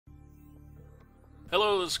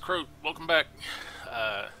Hello, this is Croat. Welcome back.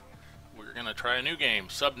 We're gonna try a new game,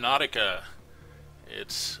 Subnautica.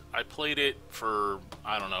 I played it for,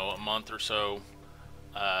 I don't know, a month or so,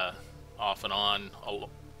 off and on,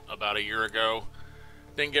 about a year ago.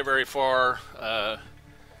 Didn't get very far.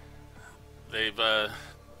 They've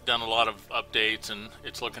done a lot of updates, and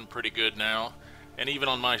it's looking pretty good now. And even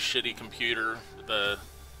on my shitty computer, the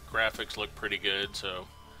graphics look pretty good, so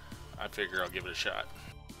I figure I'll give it a shot.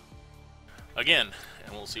 Again,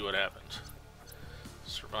 and we'll see what happens.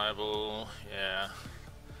 Survival, yeah.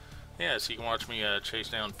 Yeah, so you can watch me chase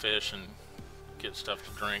down fish and get stuff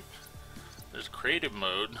to drink. There's creative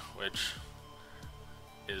mode, which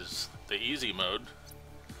is the easy mode.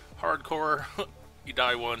 Hardcore, you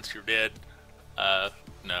die once, you're dead.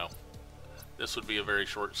 No. This would be a very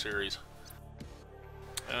short series.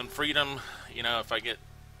 And freedom, you know, if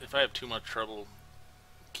I have too much trouble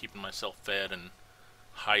keeping myself fed and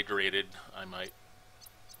hydrated, I might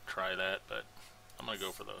try that, but I'm gonna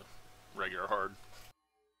go for the regular hard.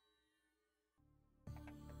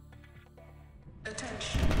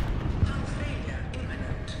 Attention. Hull failure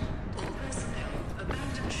imminent. All personnel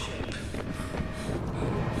abandon ship.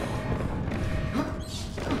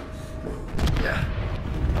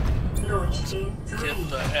 Launch in 3, Get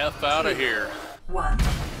the F out of here. 1.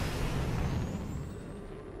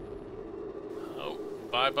 Oh,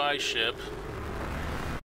 bye-bye ship.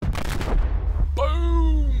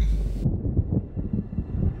 Boom!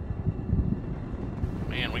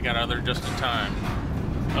 Man, we got out of there just in time.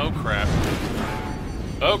 Oh crap.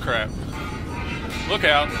 Oh crap. Look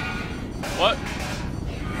out. What?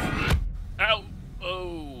 Ow!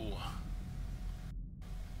 Oh.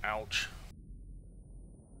 Ouch.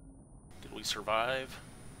 Did we survive?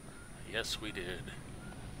 Yes, we did.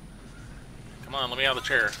 Come on, let me out of the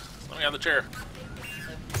chair. Let me out of the chair.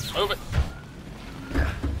 Move it.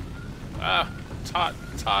 Ah, it's hot.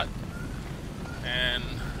 It's hot. And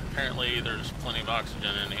apparently there's plenty of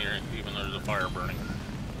oxygen in here, even though there's a fire burning.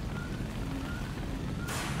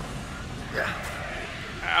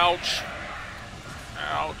 Ouch.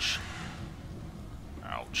 Ouch.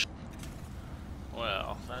 Ouch.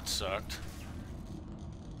 Well, that sucked.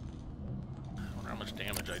 I wonder how much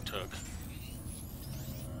damage I took.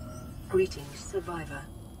 Greetings, survivor.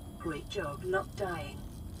 Great job not dying.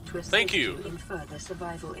 To assist Thank you. in further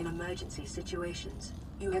survival in emergency situations,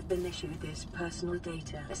 you have been issued this personal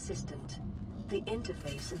data assistant. The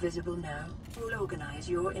interface visible now will organize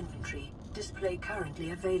your inventory, display currently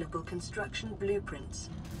available construction blueprints,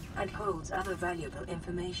 and holds other valuable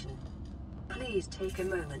information. Please take a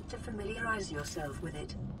moment to familiarize yourself with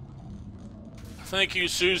it. Thank you,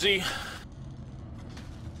 Susie.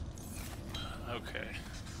 Okay.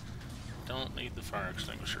 Don't need the fire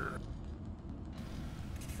extinguisher.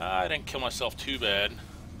 I didn't kill myself too bad.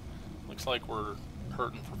 Looks like we're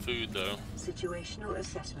hurting for food, though. Situational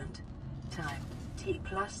assessment. Time: T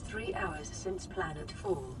plus 3 hours since planet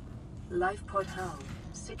fall. Life pod hull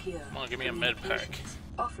secure. Come on, give me a med pack.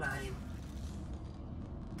 Offline.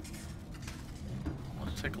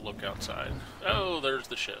 Let's take a look outside. Oh, there's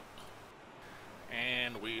the ship.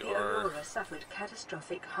 And we The are... Aurora suffered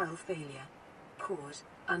catastrophic hull failure. Cause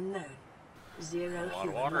unknown. Zero A lot of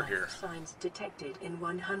human water life here. signs detected in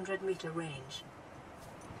 100-meter range.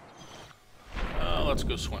 Let's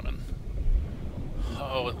go swimming.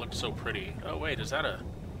 Oh, it looks so pretty. Oh, wait, is that a...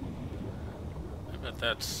 I bet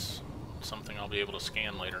that's something I'll be able to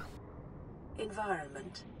scan later.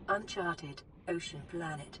 Environment: uncharted, ocean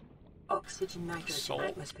planet. Oxygen nitrogen Salt.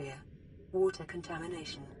 atmosphere. Water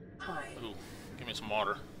contamination high. Ooh, give me some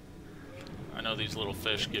water. I know these little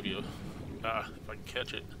fish give you... if I can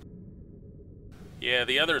catch it. Yeah,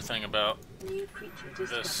 the other thing about New creature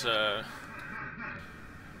this, discovered.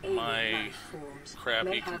 Alien my life forms crappy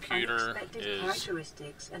may have computer unexpected is...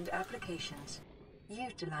 characteristics and applications.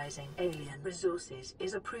 Utilizing alien resources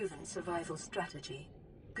is a proven survival strategy.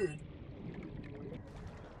 Good.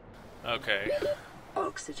 Okay.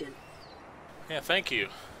 Oxygen. Yeah, thank you.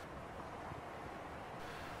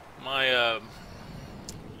 My,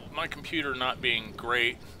 my computer not being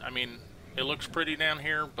great, I mean, it looks pretty down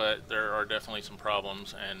here, but there are definitely some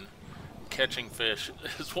problems, and catching fish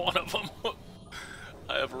is one of them.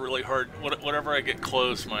 I have a really hard... Whenever I get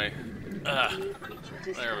close, my... New creature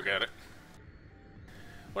there discovered. we got it.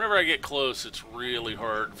 Whenever I get close, it's really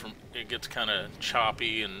hard. It gets kind of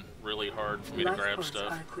choppy and really hard for me to Life grab pods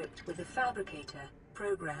stuff. are equipped with a fabricator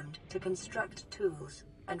programmed to construct tools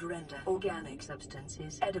and render organic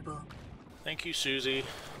substances edible. Thank you, Susie.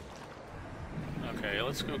 Okay,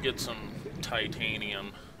 let's go get some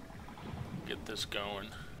titanium. Get this going.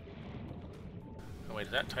 Oh wait,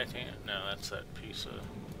 is that titanium? No, that's that piece of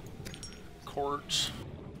quartz.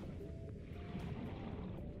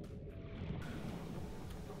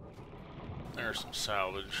 There's some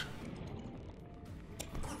salvage.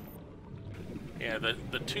 Yeah,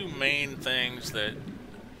 the two main things that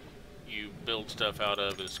you build stuff out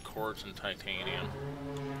of is quartz and titanium.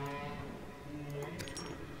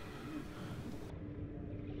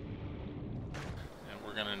 And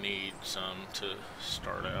we're gonna need some to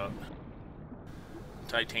start out.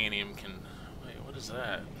 Titanium can... Wait, what is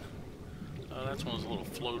that? Oh, that's one of those little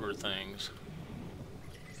floater things.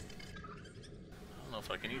 I don't know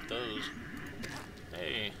if I can eat those.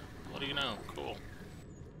 Hey, what do you know? Cool.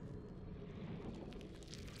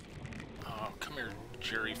 Oh, come here,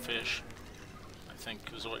 jellyfish. I think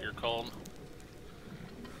is what you're called.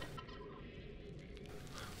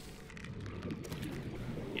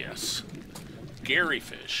 Yes.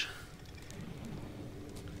 Garyfish.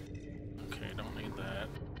 Okay, don't need that.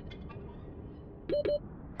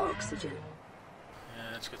 Oxygen.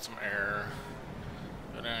 Yeah, let's get some air.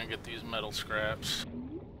 Go down and get these metal scraps.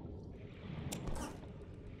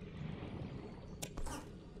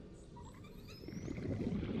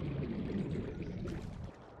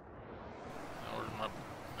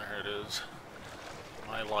 There it is.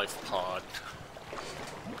 My life pod.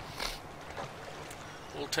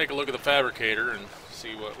 We'll take a look at the fabricator and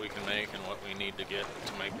see what we can make and what we need to get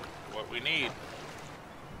to make what we need.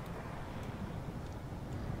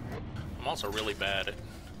 I'm also really bad at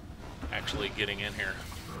actually getting in here.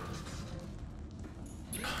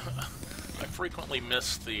 I frequently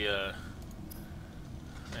miss the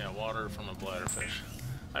water from a bladderfish.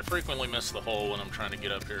 I frequently miss the hole when I'm trying to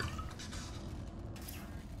get up here.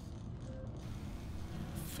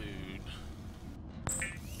 Food.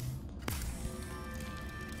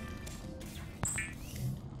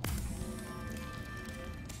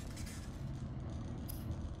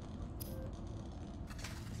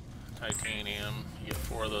 Titanium. You get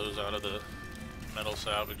 4 of those out of the metal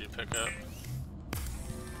salvage you pick up.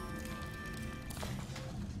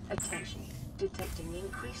 Attention. Detecting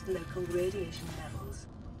increased local radiation levels.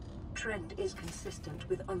 Trend is consistent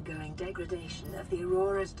with ongoing degradation of the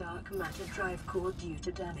Aurora's dark matter drive core due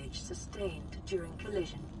to damage sustained during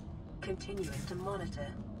collision. Continuing to monitor.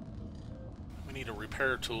 We need a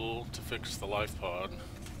repair tool to fix the life pod.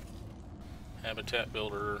 Habitat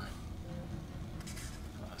builder.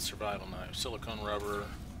 Survival knife. Silicone rubber.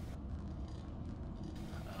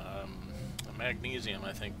 A magnesium,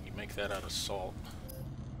 I think you make that out of salt.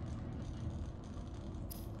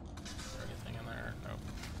 Is there anything in there? Nope.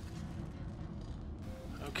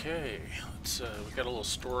 Okay, let's we got a little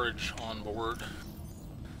storage on board.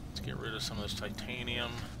 Let's get rid of some of this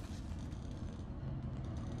titanium.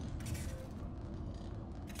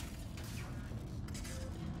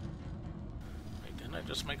 Wait, didn't I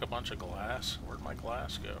just make a bunch of glass? Where'd my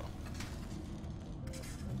glass go?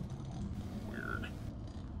 Weird.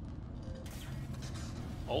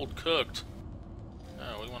 Old cooked.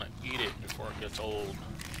 No, we want to eat it before it gets old.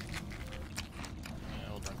 Yeah,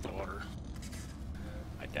 we'll drink the water.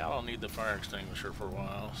 I doubt I'll need the fire extinguisher for a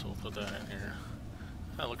while, so we'll put that in here.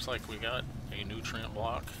 That looks like we got a nutrient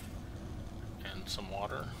block and some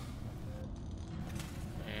water.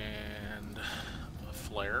 And a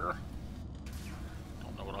flare.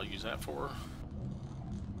 Don't know what I'll use that for.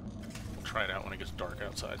 We'll try it out when it gets dark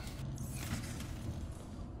outside.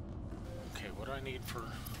 Okay, what do I need for...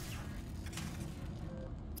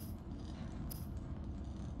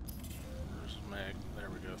 Where's the mag? There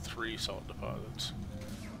we go, 3 salt deposits.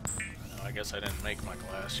 I guess I didn't make my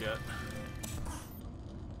glass yet.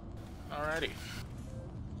 Alrighty.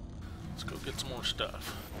 Let's go get some more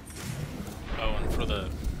stuff. Oh, and for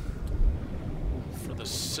the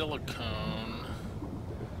silicone,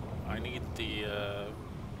 I need the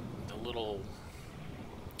little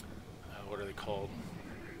what are they called?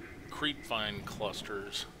 Creepvine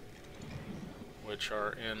clusters, which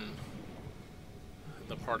are in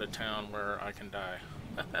the part of town where I can die.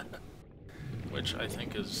 Which I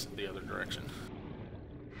think is the other direction.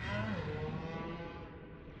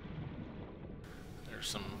 There's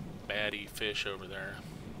some baddie fish over there.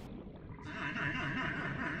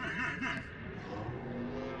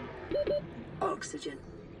 Oxygen.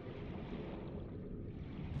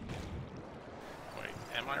 Wait,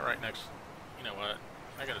 am I right next? You know what?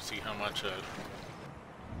 I gotta see how much,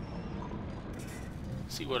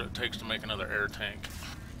 see what it takes to make another air tank.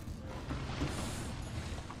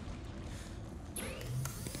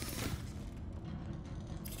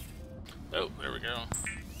 Oh, there we go.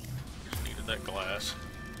 Just needed that glass.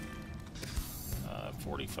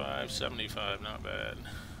 45, 75, not bad.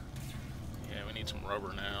 Yeah, we need some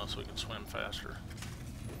rubber now so we can swim faster.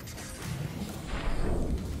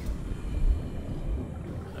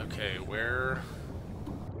 where...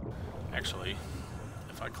 Actually,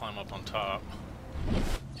 if I climb up on top...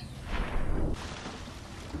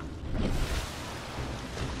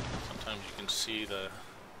 Sometimes you can see the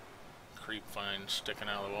creep vine sticking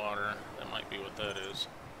out of the water. That might be what that is.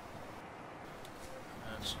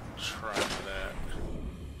 Let's try that.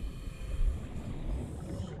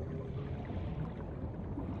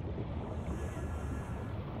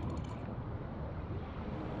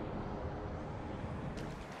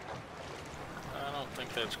 I don't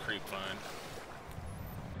think that's creep vine.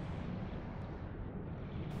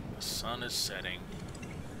 The sun is setting,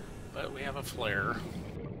 but we have a flare.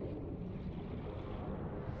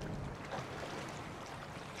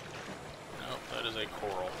 Nope, that is a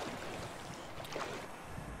coral.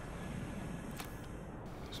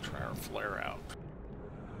 Let's try our flare out.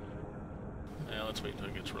 Yeah, let's wait until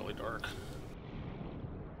it gets really dark.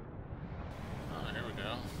 Oh, here we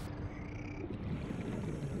go.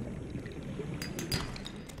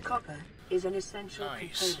 Copper is an essential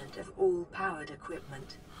component of all powered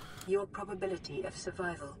equipment. Your probability of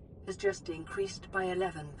survival has just increased by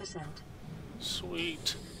 11%.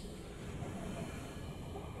 Sweet.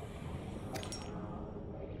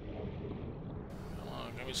 Come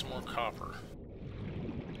on, give me some more copper.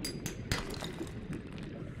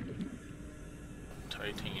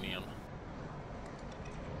 Titanium.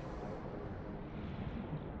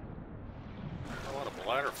 A lot of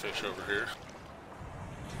bladderfish over here.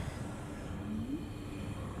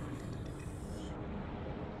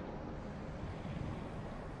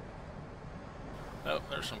 Oh,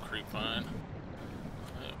 there's some creep vine.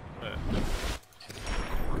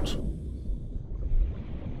 Quartz.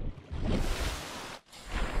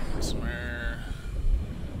 Somewhere.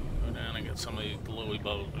 Go down and get some of these glowy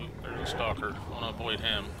bubbles. Ooh, there's a stalker. I want to avoid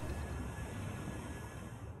him.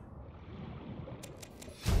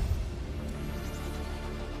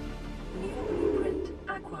 New blueprint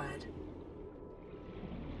acquired.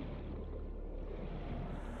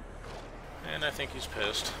 And I think he's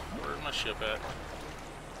pissed. Where's my ship at?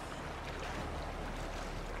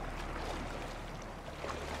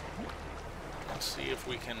 Let's see if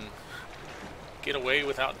we can get away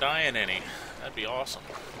without dying any. That'd be awesome.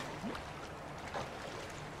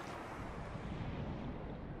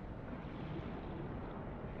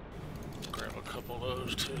 Grab a couple of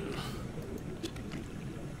those too.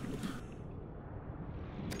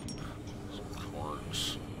 Some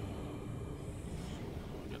quartz.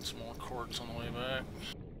 We'll get some more quartz on the way back.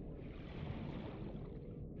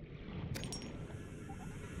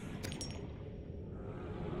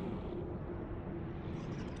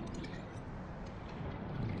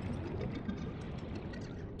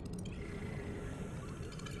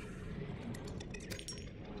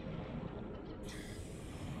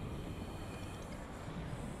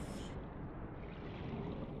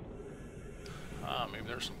 Maybe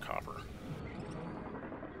there's some copper.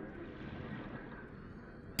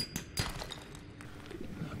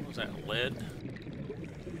 What was that, lead?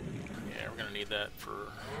 Yeah, we're gonna need that for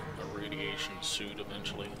a radiation suit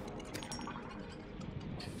eventually.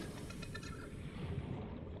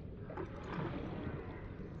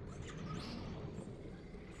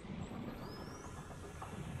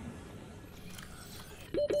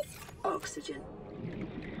 Oxygen.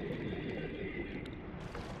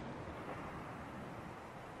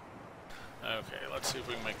 Okay, let's see if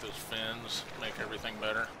we can make those fins make everything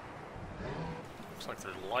better. Looks like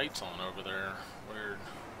there's lights on over there. Weird.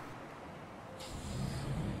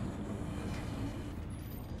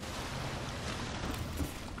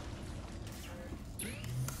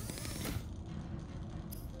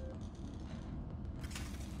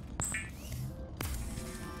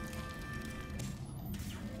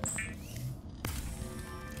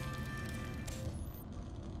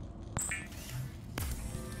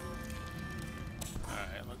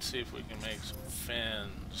 See if we can make some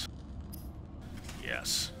fins.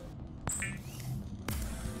 Yes.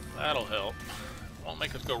 That'll help. Won't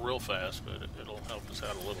make us go real fast, but it'll help us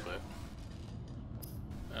out a little bit.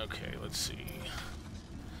 Okay, let's see.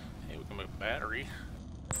 Hey, we can make a battery.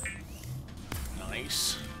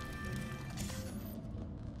 Nice.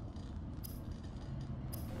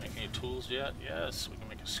 Make any tools yet? Yes, we can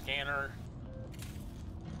make a scanner.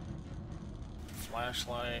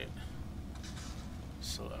 Flashlight.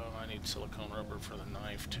 So, oh, I need silicone rubber for the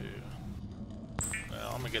knife too.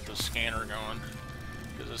 Well, I'm gonna get the scanner going,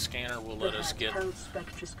 because the scanner will let us get... The handheld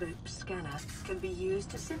spectroscope scanner can be used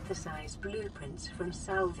to synthesize blueprints from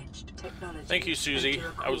salvaged technology. Thank you, Susie.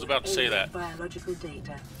 I was about to say that. Biological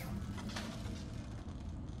data.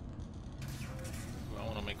 I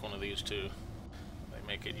want to make one of these too. They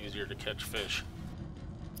make it easier to catch fish.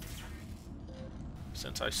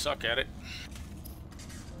 since I suck at it.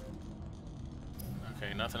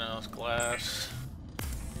 Okay, nothing else. Glass.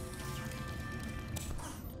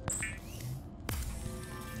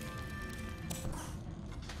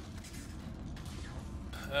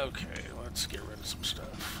 Okay, let's get rid of some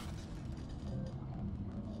stuff.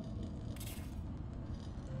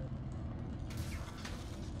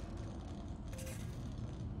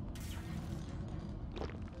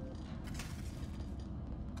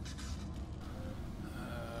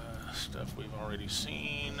 Stuff we've already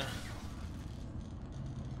seen.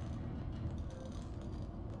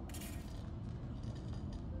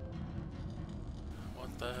 What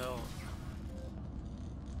the hell?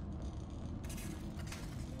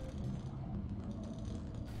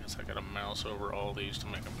 Guess I gotta mouse over all these to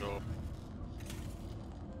make them go up.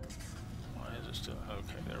 Why is it still?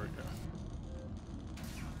 Okay, there we go.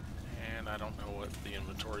 And I don't know what the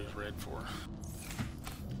inventory is read for.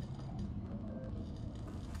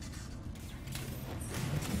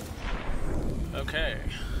 Okay.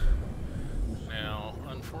 Now,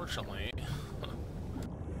 unfortunately,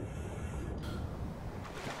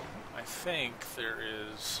 I think there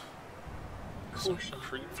is some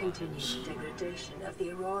creep vines. Continuing degradation of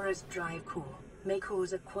the Aurora's drive core may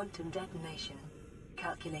cause a quantum detonation.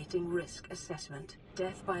 Calculating risk assessment.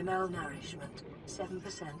 Death by malnourishment,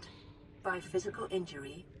 7%. By physical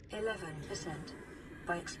injury, 11%.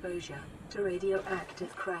 By exposure to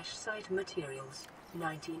radioactive crash site materials,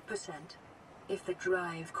 19%. If the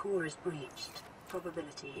drive core is breached,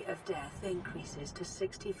 probability of death increases to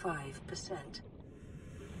 65%.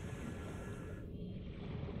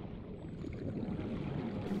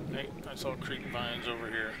 Hey, I saw creep vines over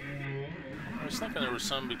here. I was thinking there was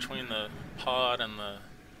some between the pod and the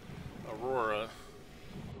Aurora.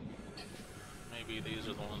 Maybe these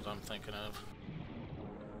are the ones I'm thinking of.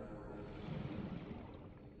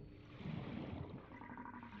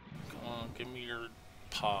 Come on, give me your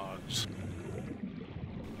pods.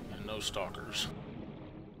 And no stalkers.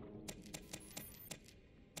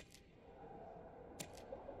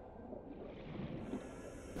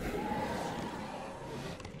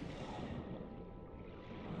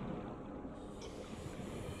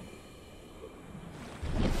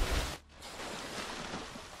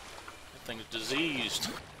 That thing's diseased.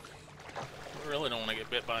 I really don't want to get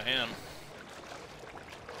bit by him.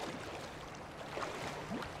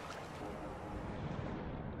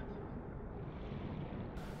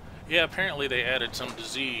 Yeah, apparently they added some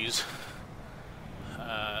disease,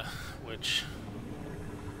 which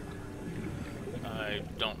I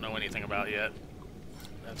don't know anything about yet.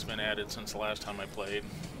 That's been added since the last time I played.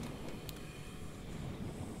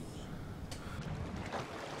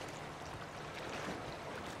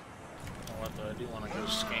 What though? I do want to go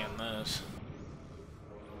scan this.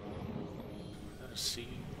 Is that a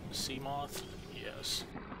sea moth? Yes.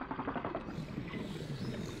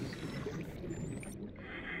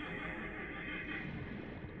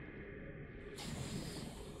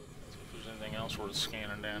 Else worth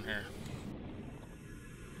scanning down here.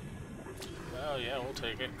 Oh yeah, we'll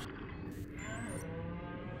take it.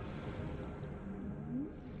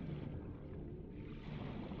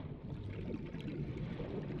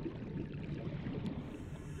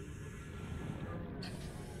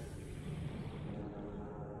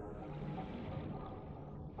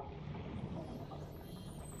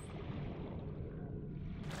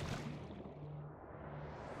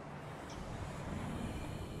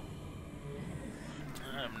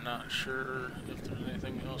 I'm not sure if there's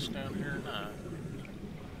anything else down here or not.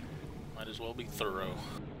 Might as well be thorough.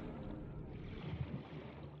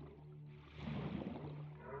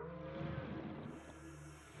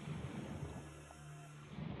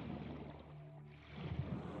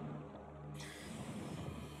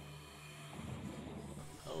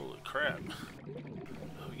 Holy crap.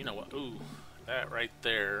 Oh, you know what? Ooh, that right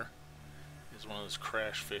there is one of those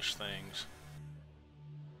crash fish things.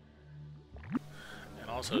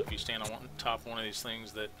 Also, if you stand on top of one of these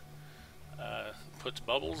things that puts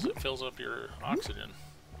bubbles, it fills up your oxygen.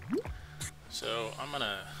 So I'm going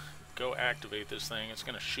to go activate this thing. It's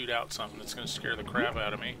going to shoot out something that's going to scare the crap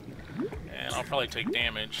out of me. And I'll probably take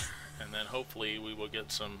damage, and then hopefully we will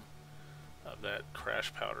get some of that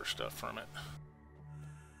crash powder stuff from it.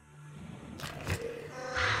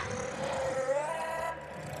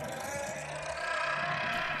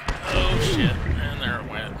 Oh shit, and there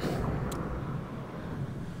it went.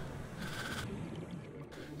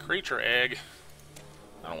 Creature egg.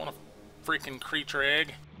 I don't want a freaking creature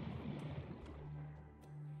egg.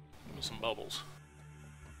 Give me some bubbles.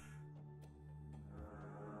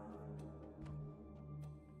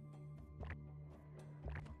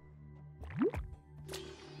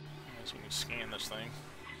 So we can scan this thing.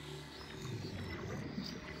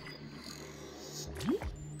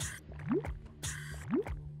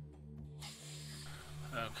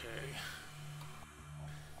 Okay.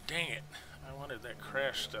 Dang it. I wanted that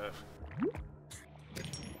crash stuff.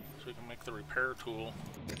 So we can make the repair tool.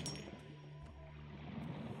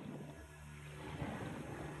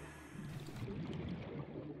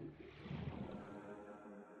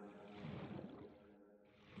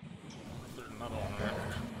 There's another one there.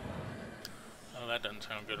 Oh, that doesn't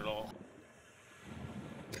sound good at all.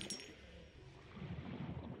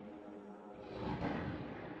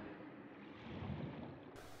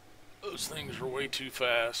 Those things are way too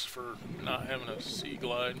fast for not having a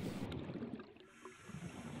Seaglide.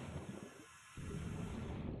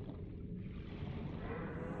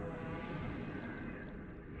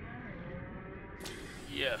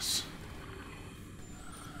 Yes.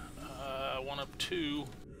 One up two.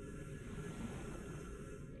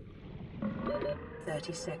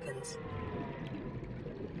 30 seconds.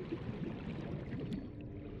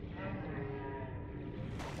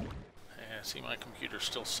 Yeah, see, my computer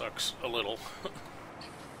still sucks a little.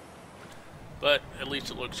 But at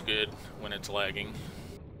least it looks good when it's lagging.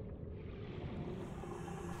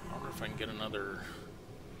 I wonder if I can get another...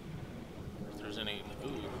 If there's any...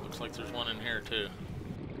 Ooh, looks like there's one in here too.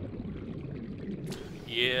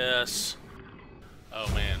 Yes! Oh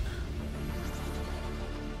man.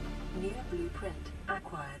 New blueprint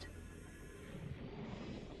acquired.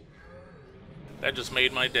 That just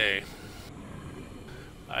made my day.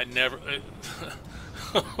 I never...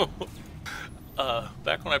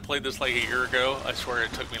 back when I played this like a year ago, I swear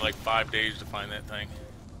it took me like 5 days to find that thing.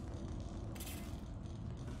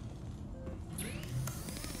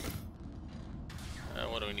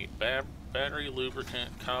 What do we need? Battery, lubricant,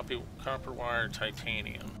 copper wire,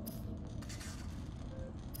 titanium.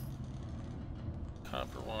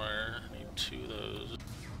 Copper wire, need 2 of those.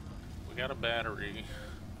 We got a battery,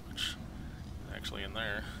 which is actually in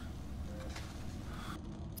there.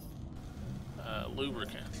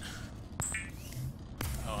 Lubricant.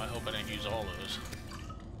 Oh, I hope I didn't use all those.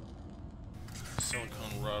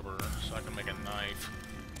 Silicone rubber, so I can make a knife.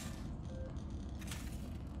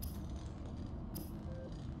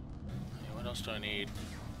 Okay, what else do I need?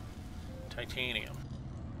 Titanium.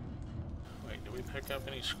 Wait, did we pick up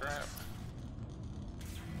any scrap?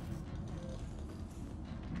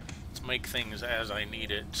 Let's make things as I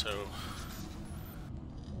need it, so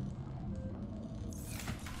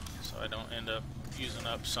I don't end up using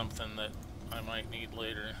up something that I might need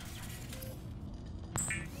later.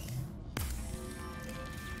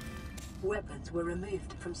 Weapons were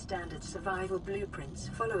removed from standard survival blueprints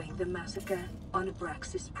following the massacre on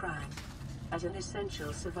Abraxas Prime. As an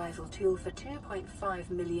essential survival tool for 2.5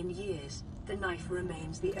 million years, the knife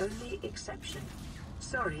remains the only exception.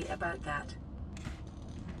 Sorry about that.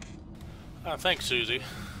 Thanks, Susie.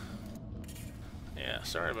 Yeah,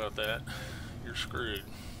 sorry about that. You're screwed.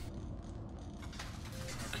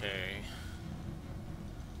 Okay.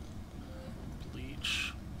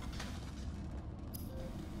 Bleach.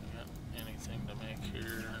 Got anything to make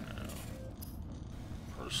here? No.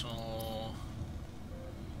 Personal.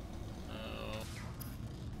 No.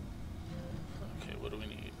 Okay, what do we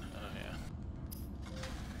need? Oh, yeah.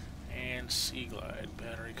 And Seaglide,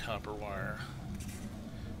 battery, copper wire.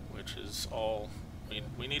 Which is all...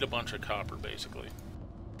 We need a bunch of copper, basically.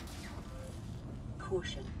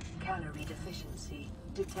 Caution. Calorie deficiency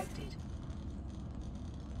detected.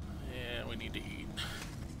 Yeah, we need to eat.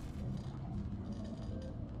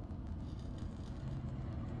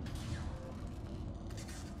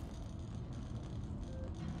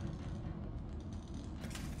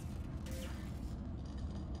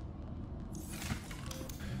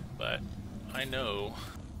 But I know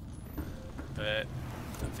that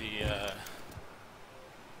the, you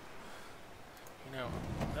know,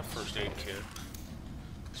 that first aid kit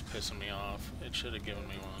is pissing me off. It should have given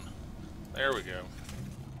me one. There we go.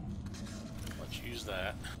 Let's use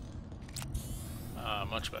that.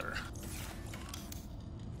 Much better.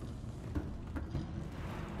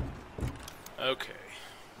 Okay.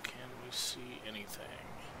 Can we see anything?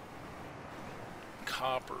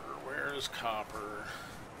 Copper. Where is copper?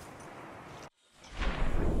 I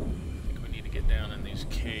think we need to get down in these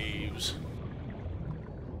caves.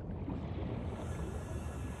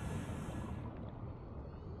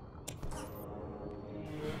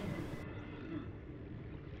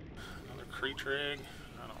 Another creech rig?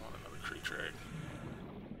 I don't want another creech rig.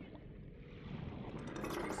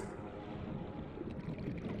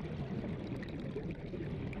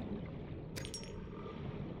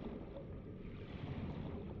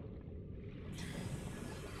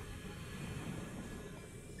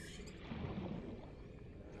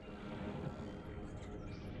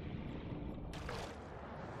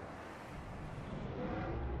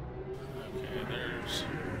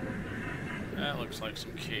 looks like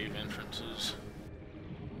some cave entrances.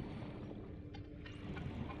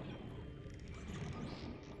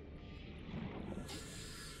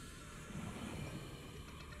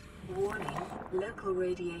 Warning, local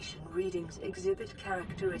radiation readings exhibit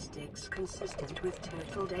characteristics consistent with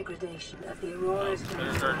total degradation of the Aurora's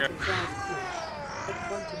drive force. A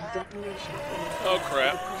quantum detonation oh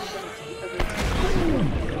crap.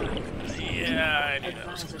 Yeah, I knew that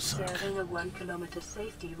was gonna suck. Observing a 1 kilometer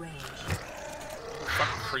safety range.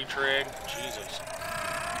 Fucking creature egg. Jesus.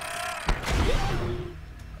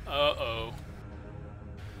 Uh-oh.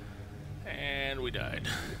 And we died.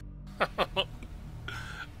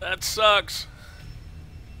 That sucks.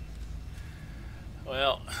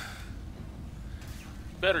 Well,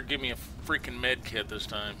 better give me a freaking med kit this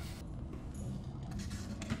time.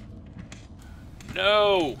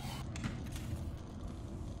 No!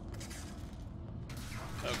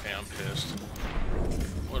 Okay, I'm pissed.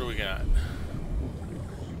 What do we got?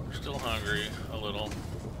 We're still hungry, a little.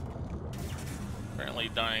 Apparently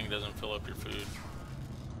dying doesn't fill up your food.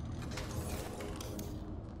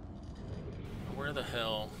 Where the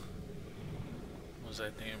hell was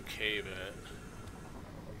that damn cave at?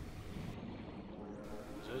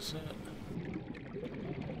 Is this it?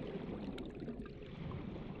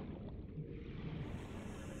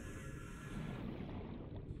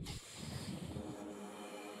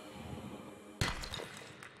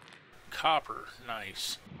 Copper,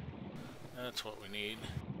 nice. That's what we need.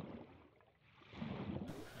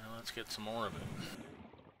 Now let's get some more of it.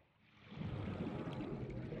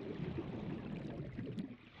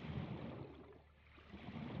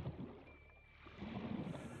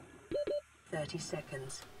 30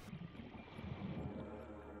 seconds.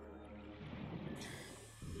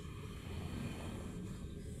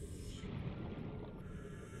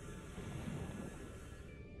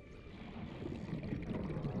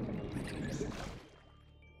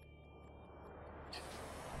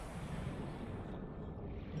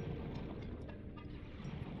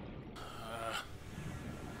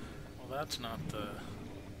 Well, that's not the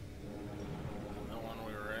one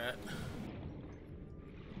we were at.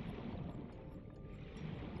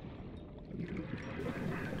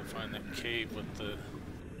 Find that cave with the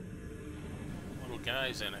little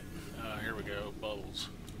guys in it. Here we go, bubbles.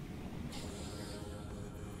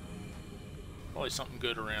 Probably something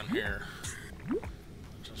good around here.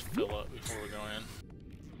 Just fill up before we go in.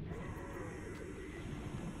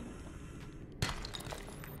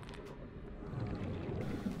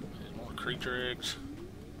 There's more creature eggs.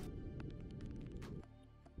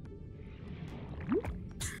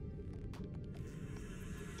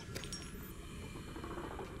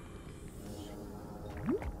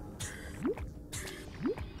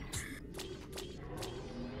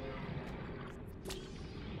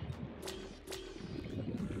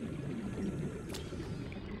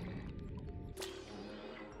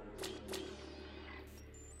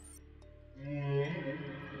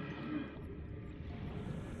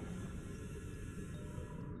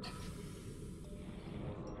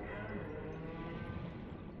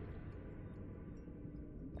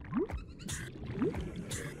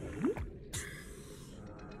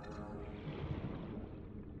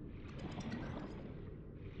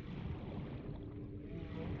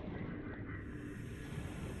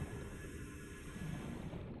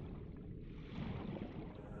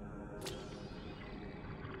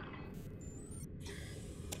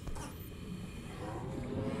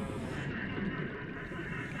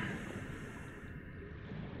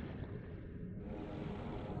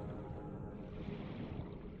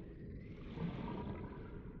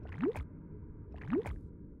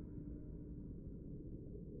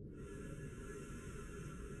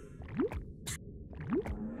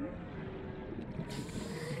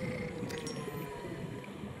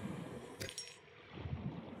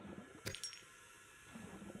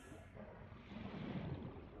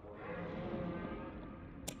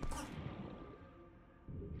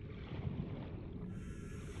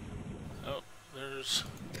 There's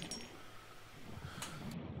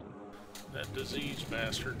that disease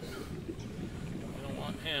bastard. We don't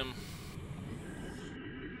want him.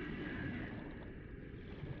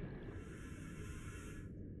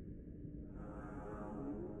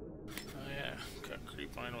 Oh yeah, cut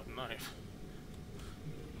creepvine with a knife.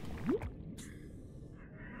 Give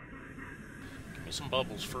me some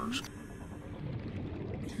bubbles first.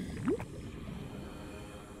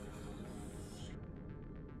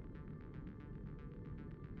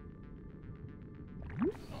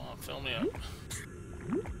 Fill me up.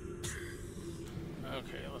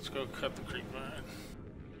 Okay, let's go cut the creepvine.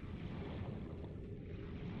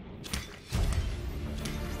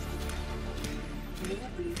 New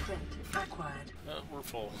blueprint acquired. required. We're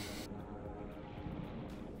full.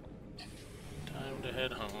 Time to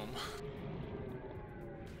head home.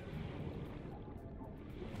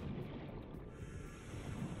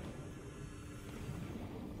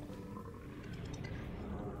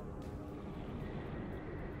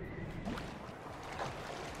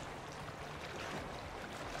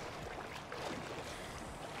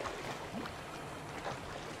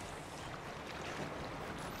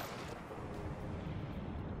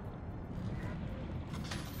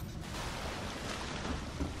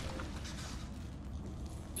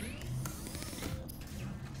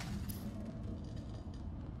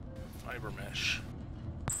 Fiber mesh.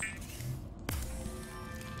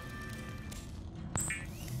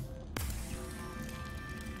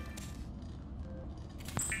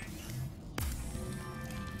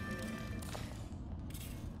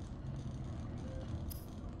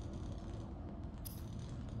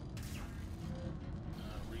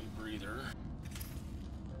 Rebreather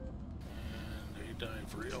and a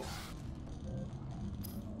dive reel.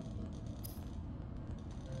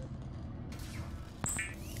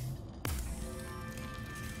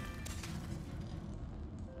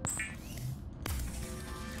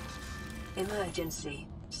 Emergency.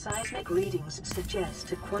 Seismic readings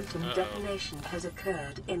suggest a quantum detonation has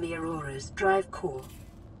occurred in the Aurora's drive core.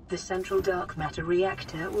 The central dark matter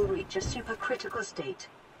reactor will reach a supercritical state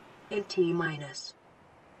in T-minus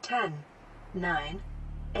 10, 9,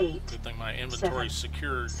 8, Good thing my inventory's 7,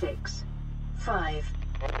 secured. 6, 5,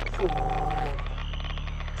 4,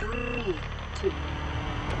 3, 2.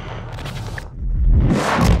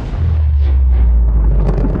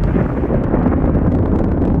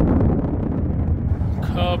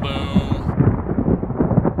 Kaboom.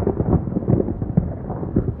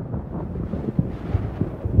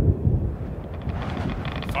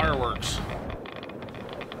 Fireworks.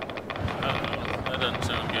 Uh-oh, that doesn't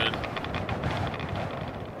sound good.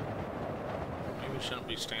 Maybe we shouldn't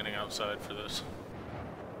be standing outside for this.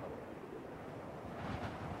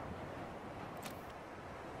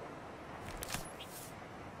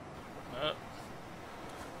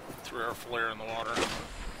 Threw our flare in the water.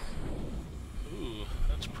 Ooh,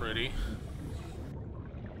 that's pretty.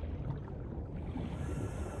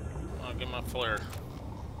 I'll get my flare.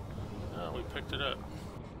 Oh, we picked it up.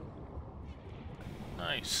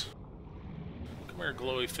 Nice. Come here,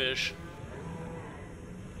 glowy fish.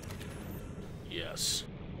 Yes.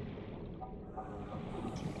 I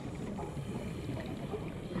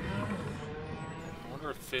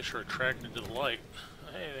wonder if fish are attracted to the light.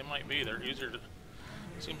 Hey, they might be. They're easier to...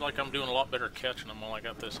 Seems like I'm doing a lot better catching them while I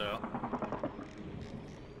got this out.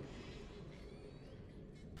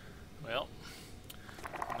 Well,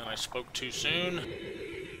 and then I spoke too soon,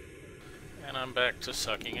 and I'm back to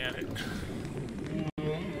sucking at it.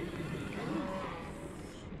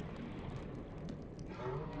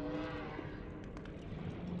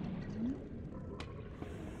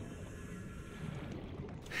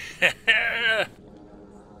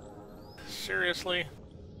 Seriously?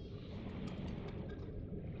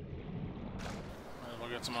 Might as well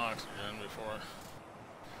get some oxygen before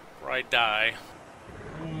I die.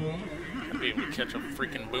 I'd be able to catch a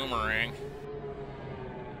freaking boomerang.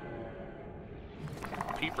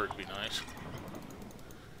 Peeper'd be nice.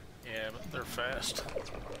 Yeah, but they're fast.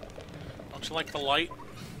 Don't you like the light?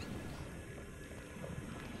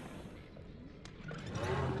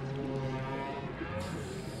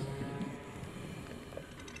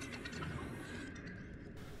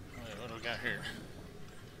 Alright, what do we got here?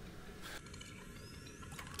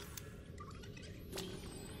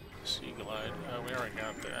 Seaglide. Oh, we already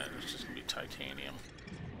got that. It's just gonna be titanium.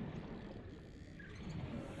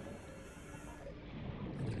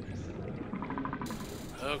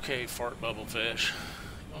 Okay, fart bubble fish.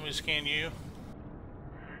 Want me to scan you?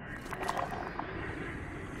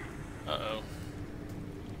 Uh-oh.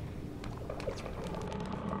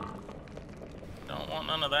 Don't want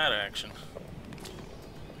none of that action.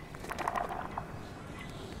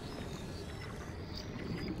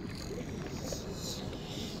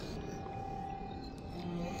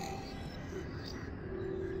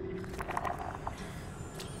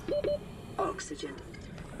 Oxygen.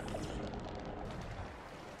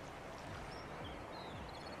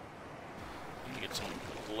 Get some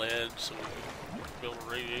lead so we can build a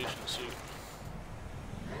radiation suit.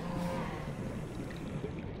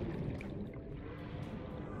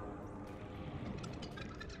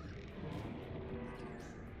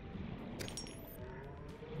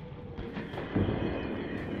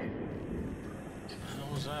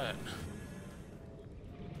 What was that?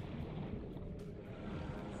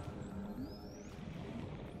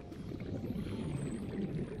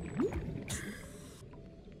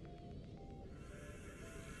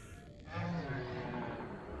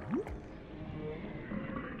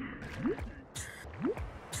 I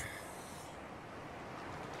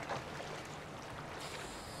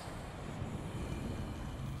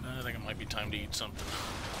think it might be time to eat something.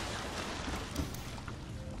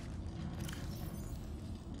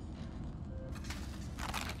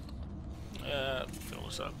 Fill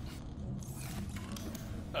this up.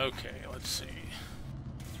 Okay, let's see.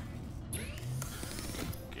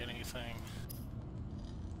 Get anything?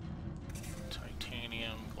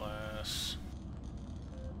 Titanium, glass.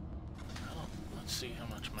 Oh, let's see how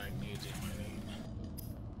much magnesium I need.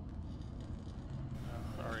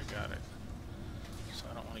 Oh, I already got it. So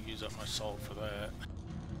I don't want to use up my salt for that.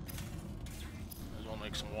 Might as well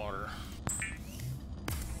make some water.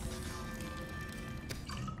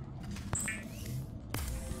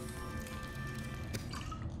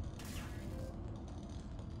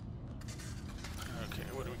 Okay,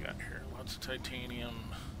 what do we got here? Lots of titanium.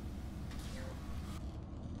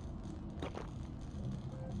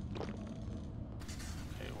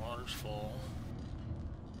 Okay, water's full.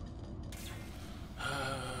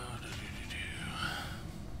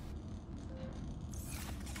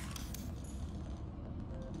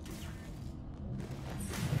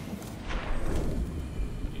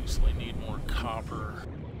 Usually need more copper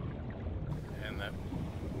and that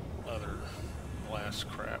other glass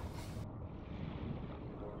crap.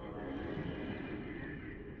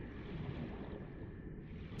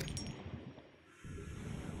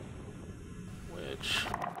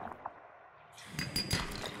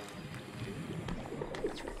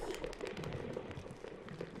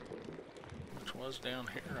 Which was down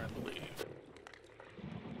here, I believe.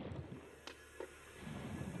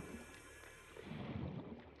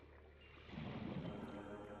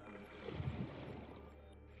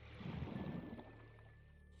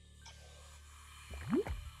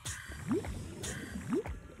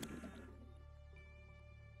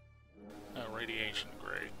 Oh, radiation,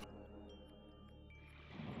 great.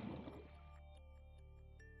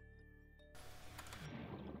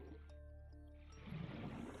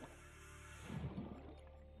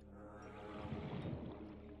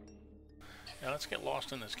 Now let's get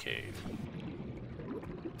lost in this cave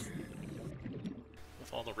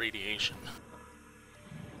with all the radiation.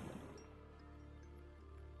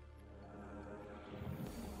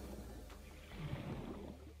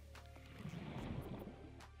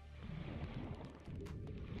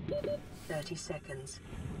 "30 seconds.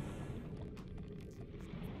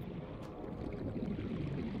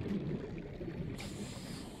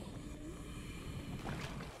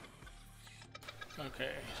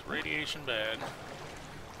 Okay, so radiation bad.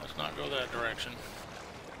 Let's not go that direction.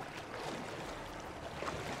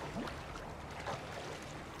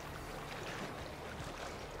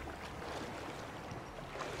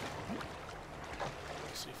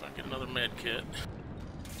 Let's see if I can get another med kit.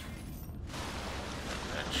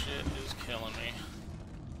 That shit is killing me.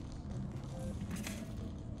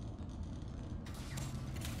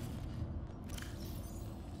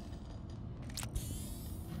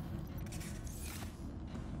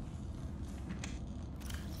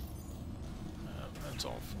 That's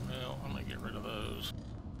all. Well, I'm gonna get rid of those.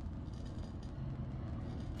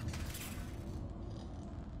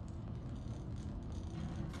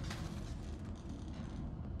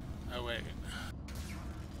 Oh wait,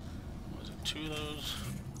 was it 2 of those?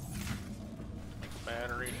 Make a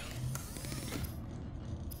battery.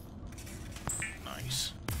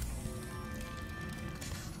 Nice.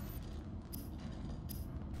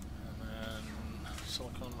 And then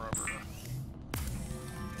silicone rubber.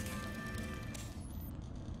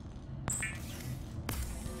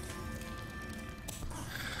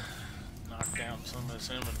 Knock down some of this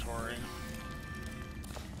inventory.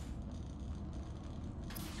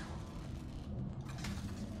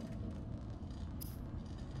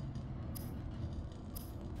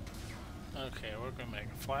 Okay, we're gonna make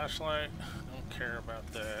a flashlight. Don't care about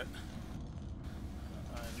that.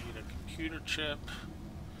 I need a computer chip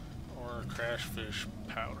or crash fish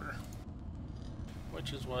powder,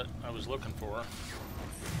 which is what I was looking for.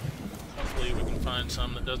 Hopefully we can find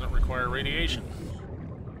some that doesn't require radiation.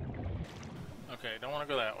 Okay, don't want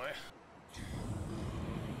to go that way.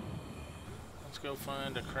 Let's go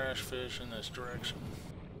find a crash fish in this direction.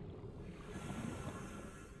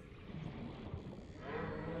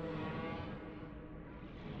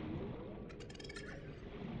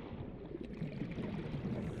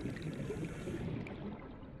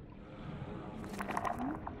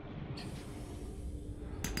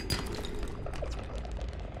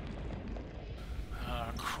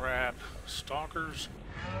 Crap. Stalkers?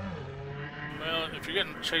 Well, if you're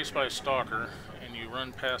getting chased by a stalker and you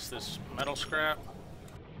run past this metal scrap,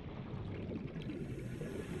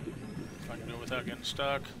 if I can do it without getting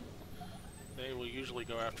stuck, They will usually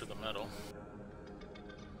go after the metal.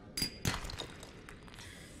 I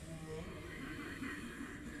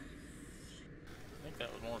think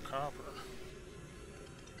that was more copper.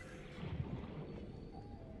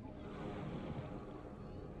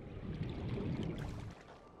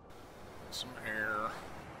 Some air.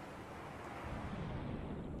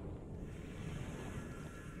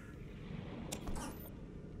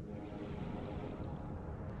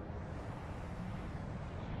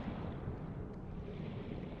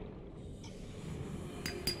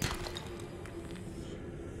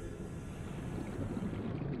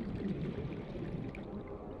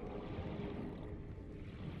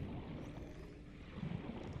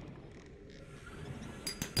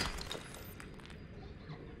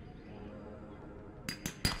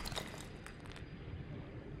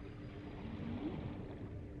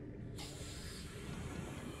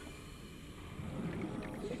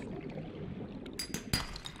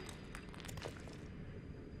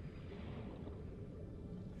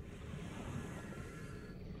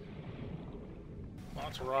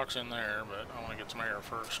 Lots of rocks in there, but I want to get some air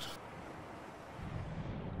first.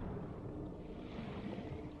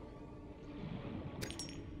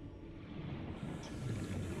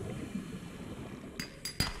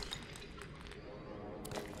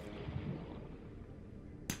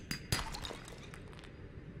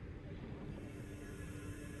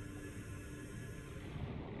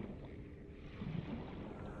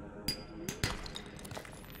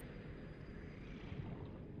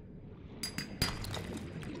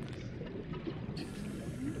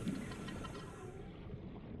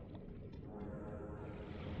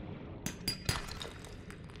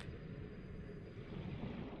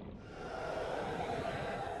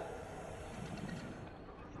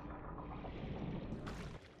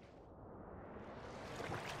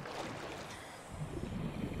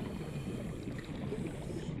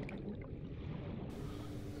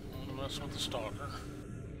 With the stalker.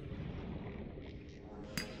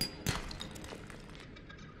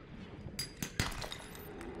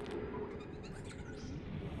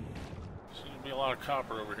 Seems to be a lot of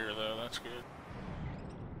copper over here, though. That's good.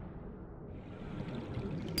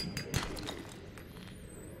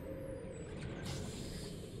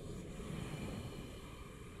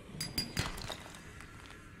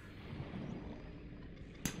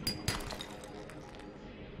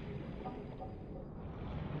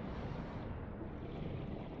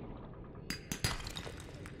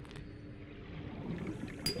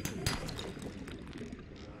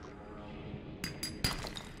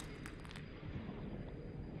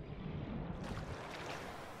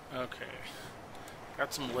 Okay,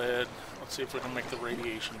 got some lead. Let's see if we can make the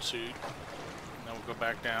radiation suit. And then we'll go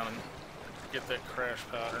back down and get that crash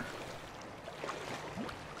powder.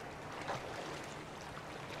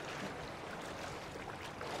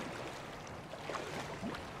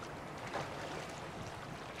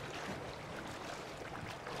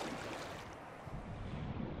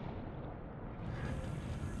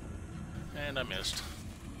 And I missed.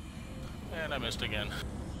 And I missed again.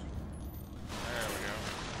 There we go.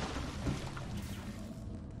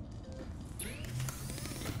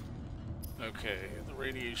 Okay, the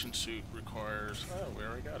radiation suit requires... Oh, we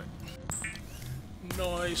already got it.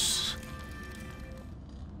 Nice!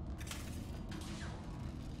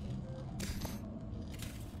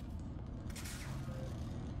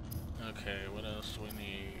 Okay, what else do we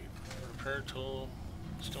need? Repair tool.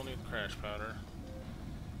 Still need the crash powder.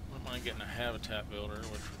 Wouldn't mind getting a habitat builder,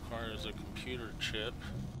 which requires a computer chip.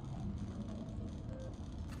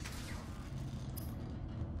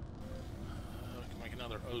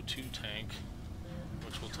 Another O2 tank,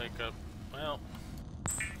 which will take up, well,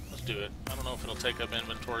 let's do it. I don't know if it'll take up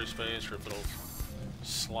inventory space or if it'll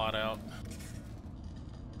slot out.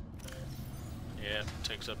 Yeah, it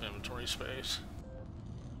takes up inventory space.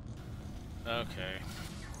 Okay.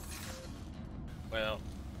 Well,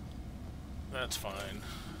 that's fine.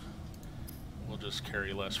 We'll just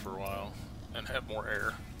carry less for a while and have more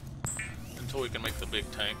air until we can make the big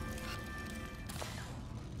tank.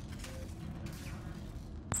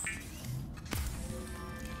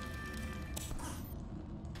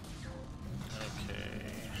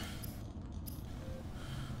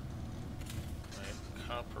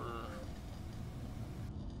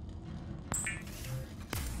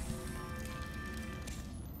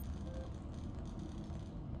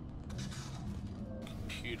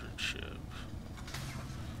 Computer chip,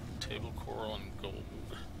 table coral, and gold.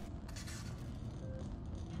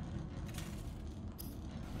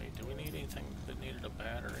 Wait, do we need anything that needed a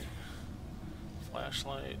battery?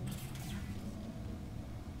 Flashlight?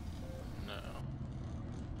 No.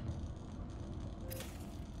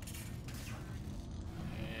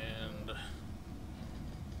 And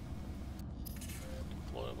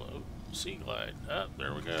Seaglide. Oh,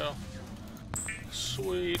 there we go.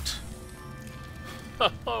 Sweet.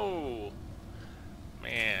 Oh,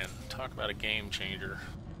 man, talk about a game changer.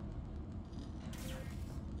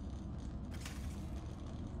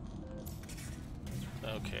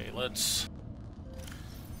 Okay, let's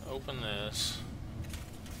open this.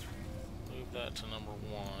 Move that to number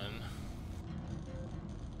 1.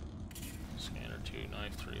 Scanner 2,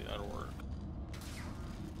 knife 3, that'll work.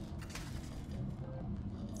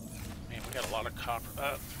 Man, we got a lot of copper.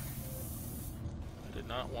 I did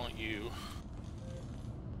not want you.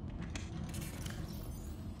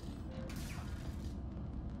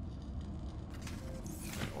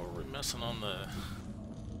 What are we missing on the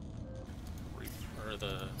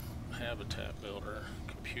habitat builder?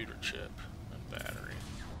 Computer chip and battery.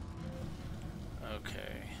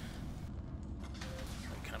 Okay.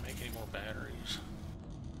 Can I make any more batteries?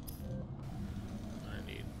 I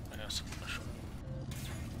need massive mushroom.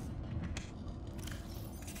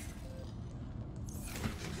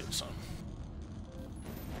 Get some.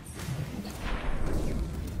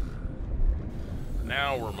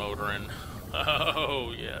 Now we're motoring.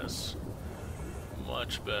 Oh, yes.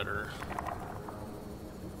 Much better.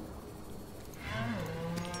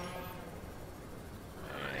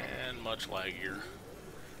 And much laggier.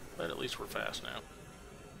 But at least we're fast now.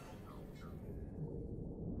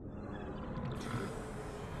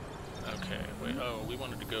 Okay, wait, oh, we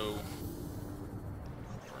wanted to go...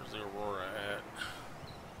 Where's the Aurora at?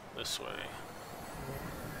 This way.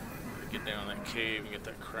 Get down that cave and get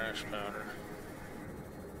that crash powder.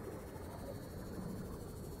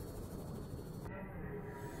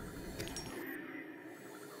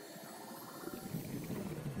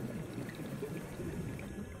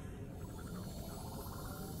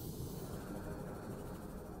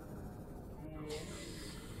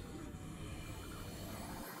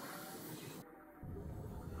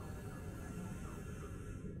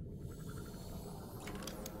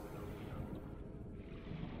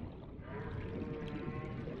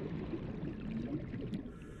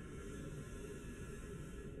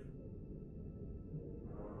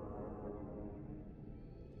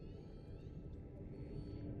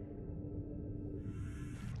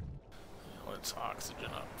 Let's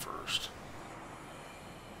oxygen up first.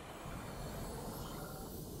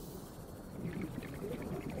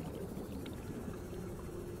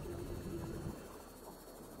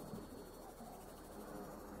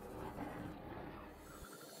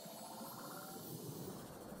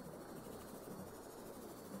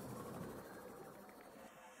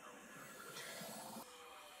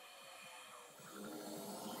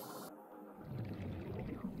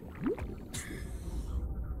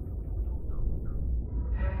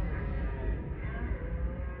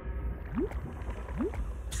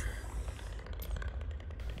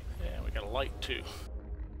 Light too.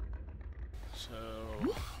 So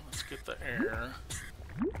let's get the air.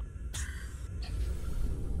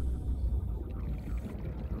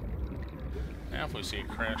 Now if we see a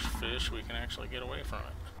crashed fish, we can actually get away from it.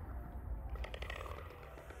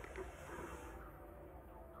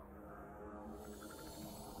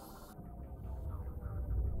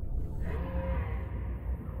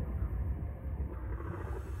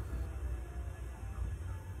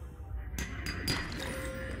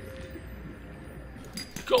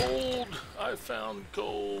 Gold! I found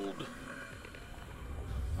gold.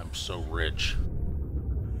 I'm so rich.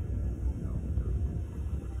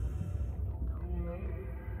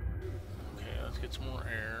 Okay, let's get some more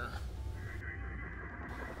air.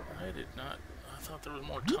 I did not... I thought there was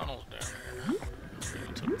more tunnels down there. Maybe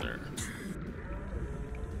it's up there.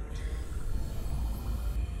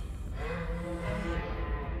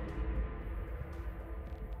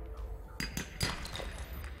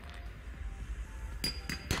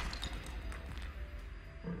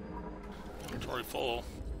 Inventory full.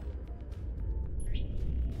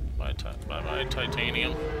 Bye-bye,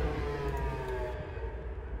 titanium.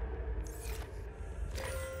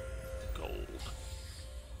 Gold.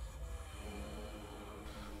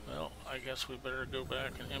 Well, I guess we better go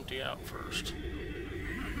back and empty out first.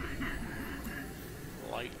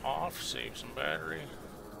 Light off, save some battery.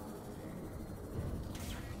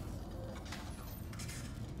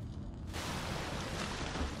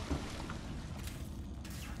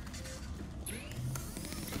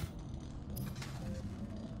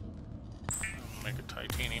 Make a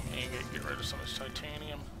titanium ingot, get rid of some of this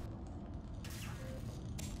titanium.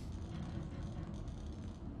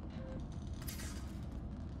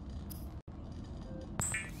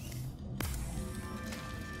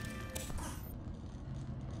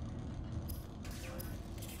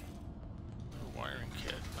 Wiring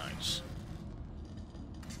kit, nice.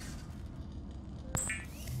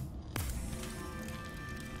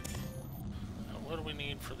 we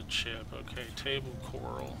need for the chip? Okay, table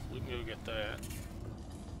coral. We can go get that.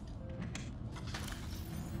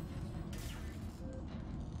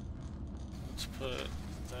 Let's put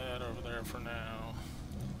that over there for now.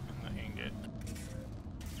 And the ingot.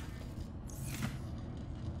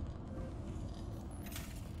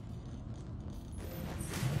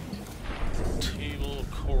 Table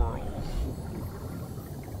coral.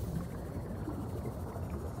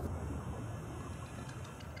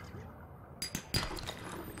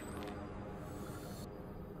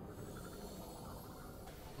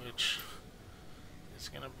 Which is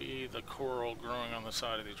going to be the coral growing on the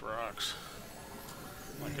side of these rocks.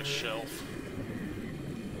 Like a shelf.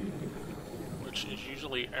 Which is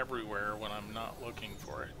usually everywhere when I'm not looking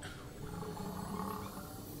for it.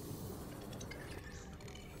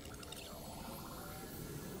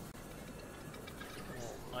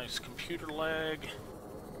 Nice computer lag.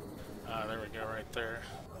 Ah, there we go, right there.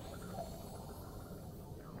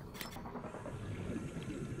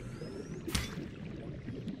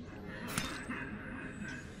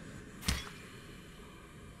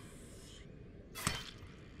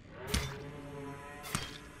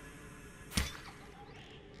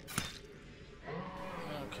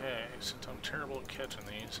 Okay, since I'm terrible at catching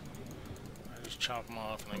these, I just chop them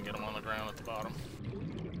off and then get them on the ground at the bottom.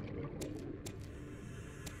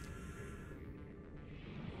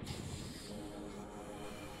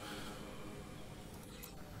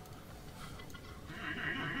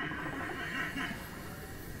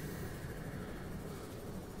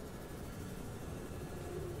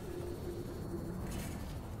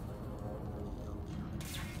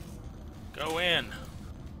 Go in.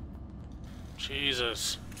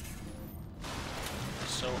 Jesus.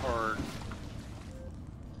 It's so hard.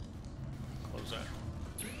 Close that.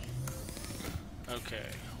 Okay,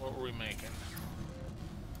 what were we making?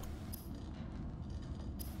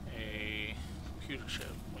 A computer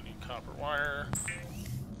chip. We need copper wire.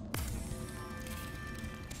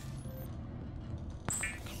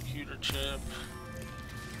 Computer chip.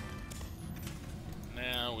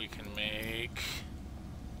 Now we can make...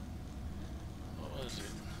 What was it?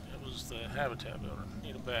 It was the habitat builder.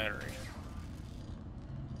 Need a battery.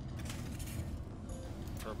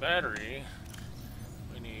 For a battery,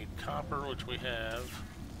 we need copper, which we have,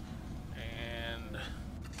 and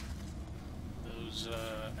those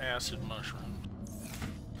acid mushrooms,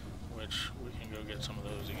 which we can go get some of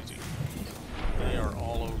those easy. They are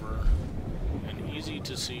all over and easy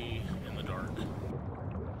to see in the dark.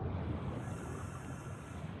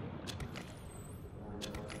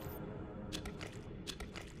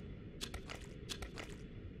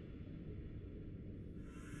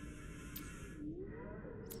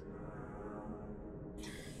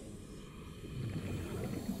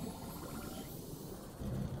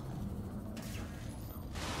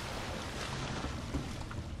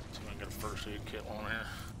 First aid kit on here.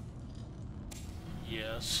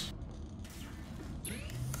 Yes.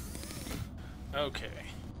 Okay.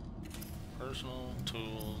 Personal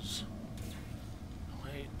tools.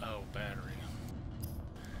 Wait. Oh, battery.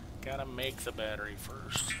 Gotta make the battery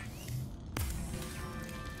first.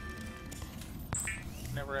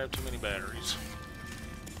 Never have too many batteries.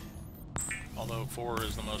 Although 4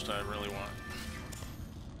 is the most I really want.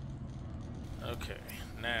 Okay,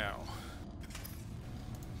 now.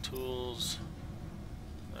 Tools.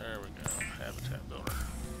 There we go. Habitat builder.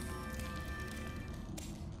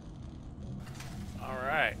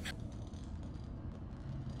 Alright.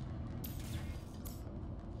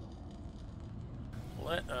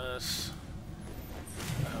 Let us...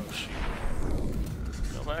 Oh, shoot.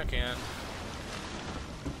 Go back in.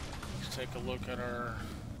 Let's take a look at our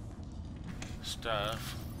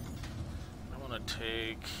stuff. I want to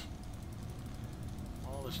take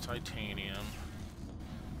all this titanium.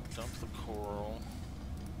 Dump the coral.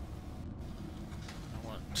 I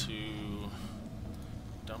want to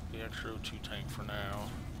dump the extra O2 tank for now.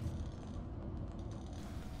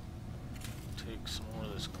 Take some more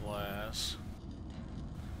of this glass.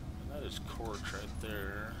 And that is quartz right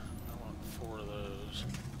there. I want 4 of those.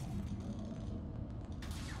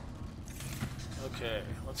 Okay,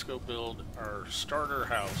 let's go build our starter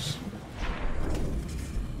house.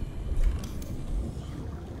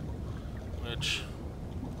 Which...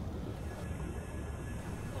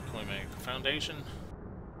 What can we make? Foundation?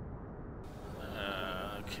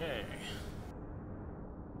 Okay.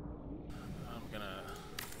 I'm gonna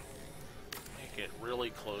make it really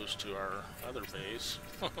close to our other base.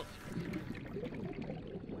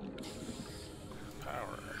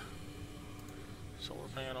 Power. Solar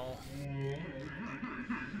panel.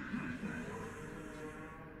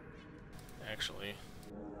 Actually,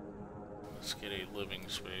 let's get a living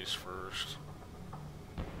space first.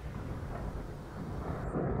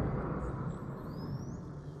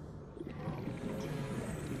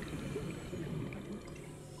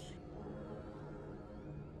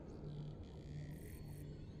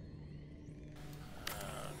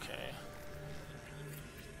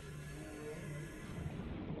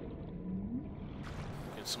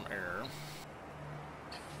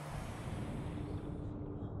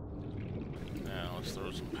 let's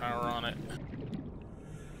throw some power on it.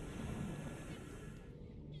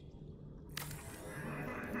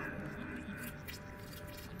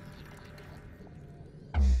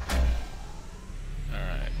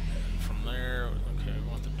 Alright, and from there, okay, we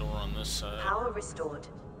want the door on this side. Power restored.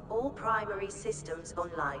 All primary systems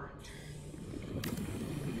online.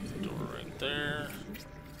 Door right there.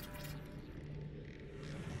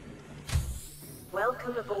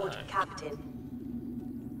 Welcome aboard, Captain.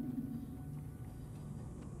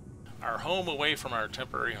 Our home away from our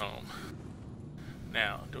temporary home.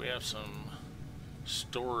 Now, do we have some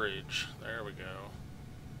storage? There we go.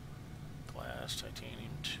 Glass,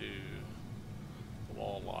 titanium 2. The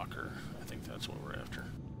wall locker. I think that's what we're after.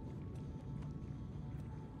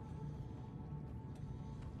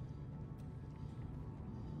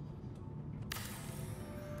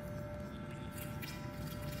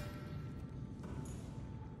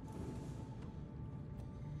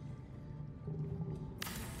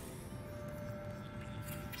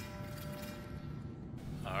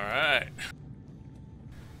 Alright.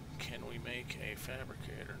 Can we make a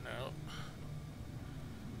fabricator? No.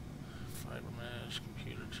 Fiber mesh,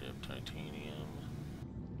 computer chip, titanium.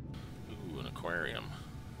 Ooh, an aquarium.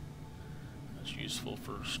 That's useful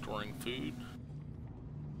for storing food.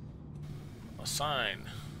 A sign.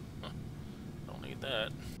 Huh. Don't need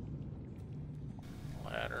that.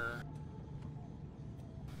 Ladder.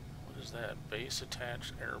 What is that? Base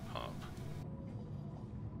attached air pump.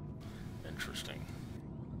 Interesting.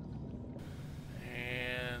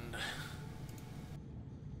 And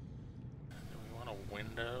do we want a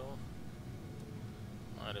window?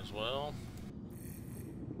 Might as well.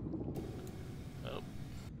 Oh,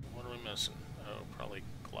 what are we missing? Oh, probably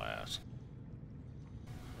glass.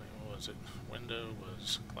 Wait, what was it? Window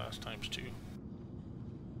was glass times 2.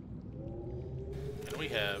 And we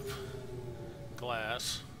have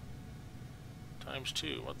glass times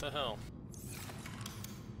 2. What the hell?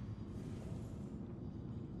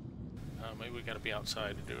 Maybe we gotta be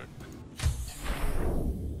outside to do it.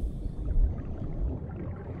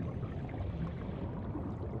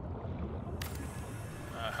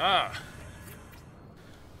 Aha!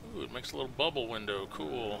 Ooh, it makes a little bubble window.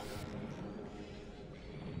 Cool.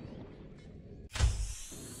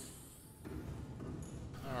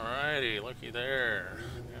 Alrighty, looky there.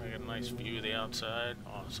 Now we got a nice view of the outside.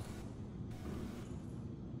 Awesome.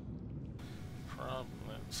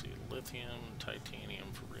 Let's see, lithium, titanium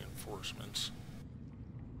for reinforcements.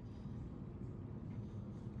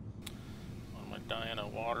 Am I dying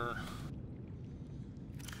of water?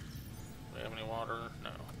 Do we have any water?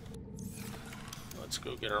 No. Let's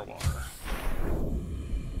go get our water.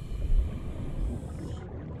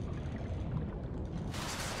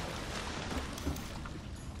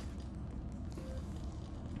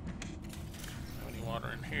 Have any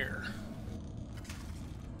water in here?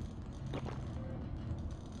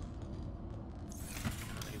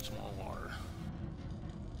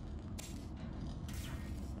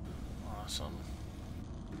 Awesome.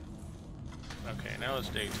 Okay, now it's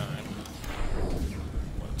daytime.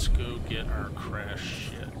 Let's go get our crash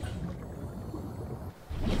shit.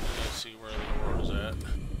 Let's see where the Aurora's at.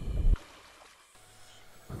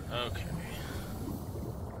 Okay.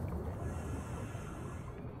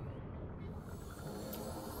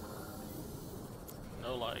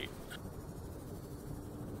 No light.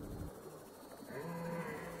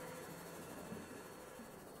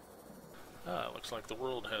 Ah, looks like the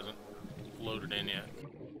world hasn't loaded in yet.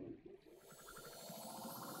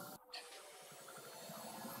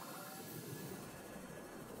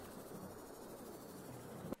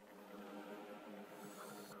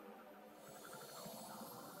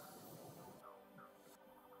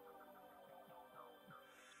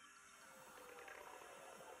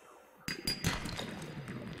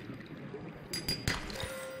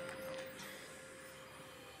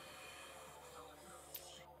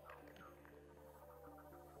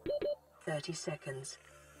 "30 seconds.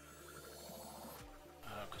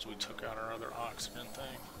 Because we took out our other oxygen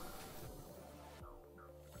thing.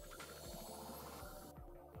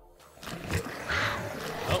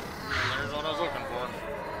 Oh, there's what I was looking for.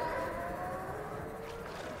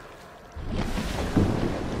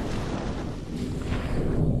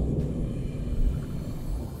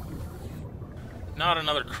 Not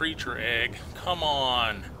another creature egg. Come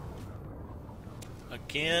on.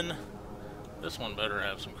 Again? This one better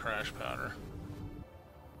have some crash powder.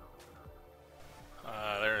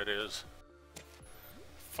 There it is.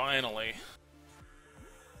 Finally.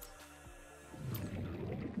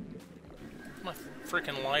 Where's my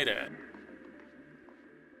freaking light at?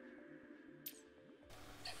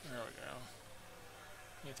 There we go.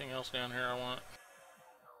 Anything else down here I want?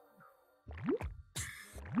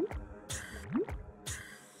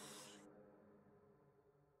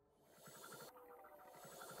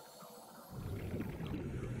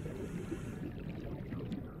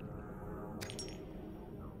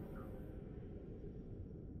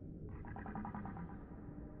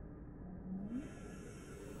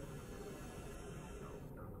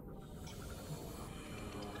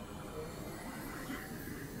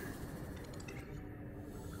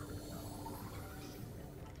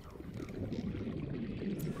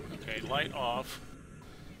 light off.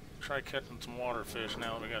 Try catching some waterfish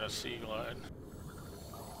now that we got a Seaglide.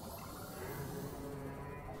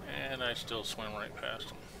 And I still swim right past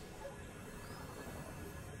them.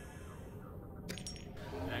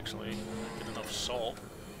 Actually, I get enough salt.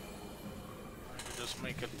 I could just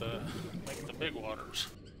make it the big waters.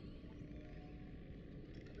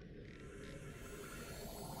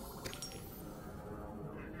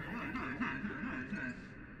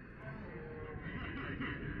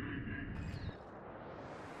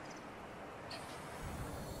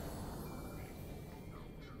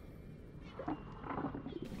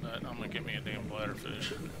 But I'm gonna get me a damn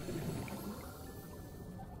bladderfish.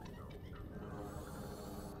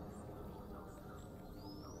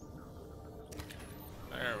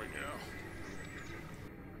 There we go.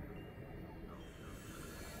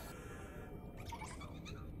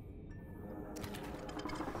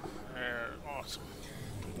 There, awesome.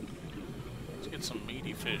 Let's get some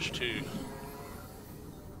meaty fish too.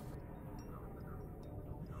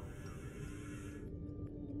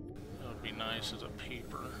 That would be nice as a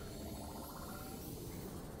peeper.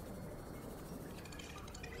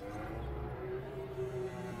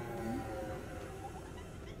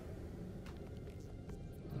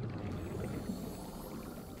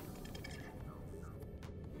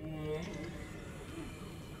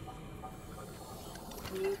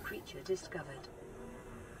 New creature discovered.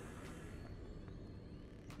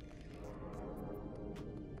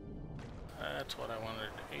 That's what I wanted,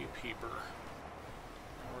 a peeper.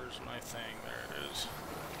 Where's my thing? There it is.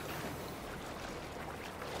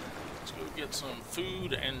 Let's go get some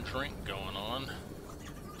food and drink going on.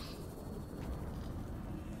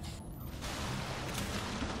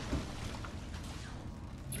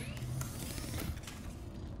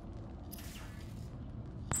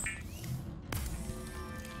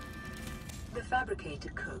 The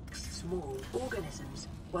fabricator cooks small organisms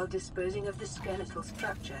while disposing of the skeletal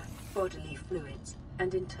structure, bodily fluids,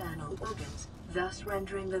 and internal organs, thus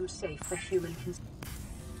rendering them safe for human consumption.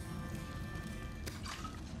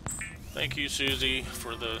 Thank you, Susie,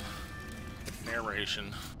 for the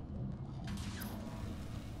narration.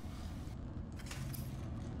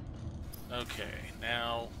 Okay,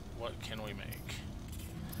 now what can we make?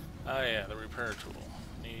 Ah, yeah, the repair tool.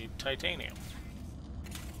 Need titanium.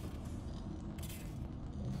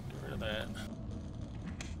 Get rid of that.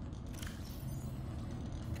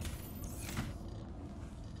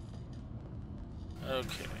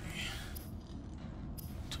 Okay.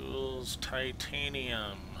 Tools,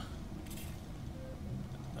 titanium.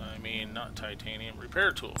 I mean, not titanium,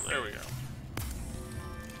 repair tool. There we go.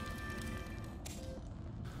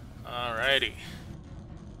 Alrighty.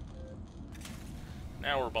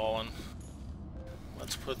 Now we're balling.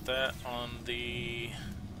 Let's put that on the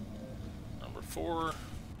number 4.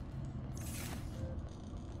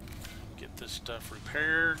 Get this stuff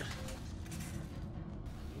repaired.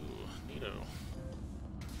 Ooh, neato.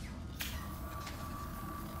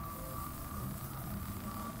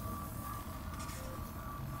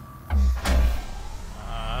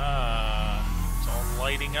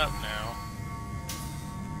 Lighting up now.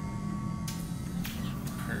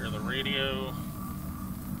 Repair the radio.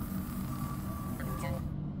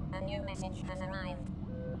 A new message has arrived.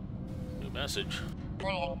 New message.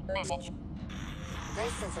 Playing message.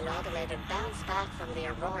 This is an automated bounce back from the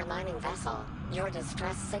Aurora mining vessel. Your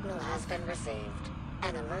distress signal has been received.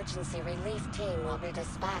 An emergency relief team will be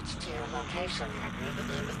dispatched to your location.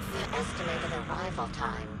 Estimated arrival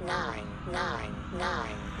time, 9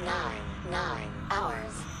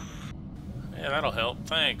 hours. Yeah, that'll help.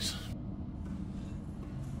 Thanks.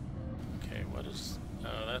 Okay, what is...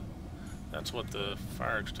 that's what the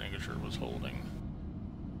fire extinguisher was holding.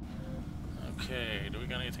 Okay, do we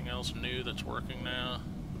got anything else new that's working now?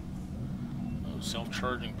 Oh,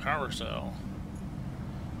 self-charging power cell.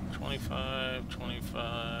 25,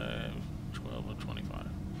 25, 12 and 25.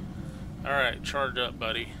 Alright, charge up,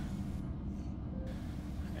 buddy.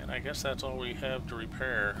 And I guess that's all we have to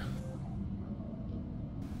repair.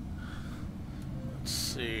 Let's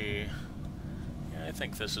see. Yeah, I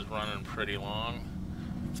think this is running pretty long.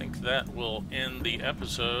 I think that will end the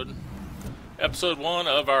episode. Episode 1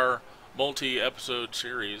 of our multi-episode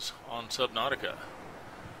series on Subnautica.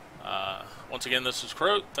 Once again, this is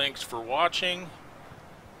Croat. Thanks for watching.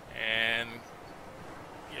 And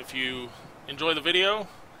if you enjoy the video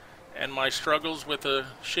and my struggles with a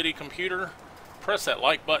shitty computer, press that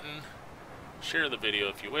like button, share the video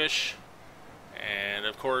if you wish, and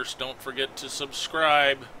of course don't forget to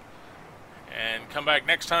subscribe, and come back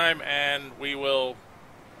next time and we will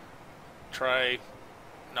try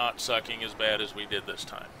not sucking as bad as we did this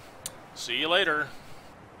time. See you later.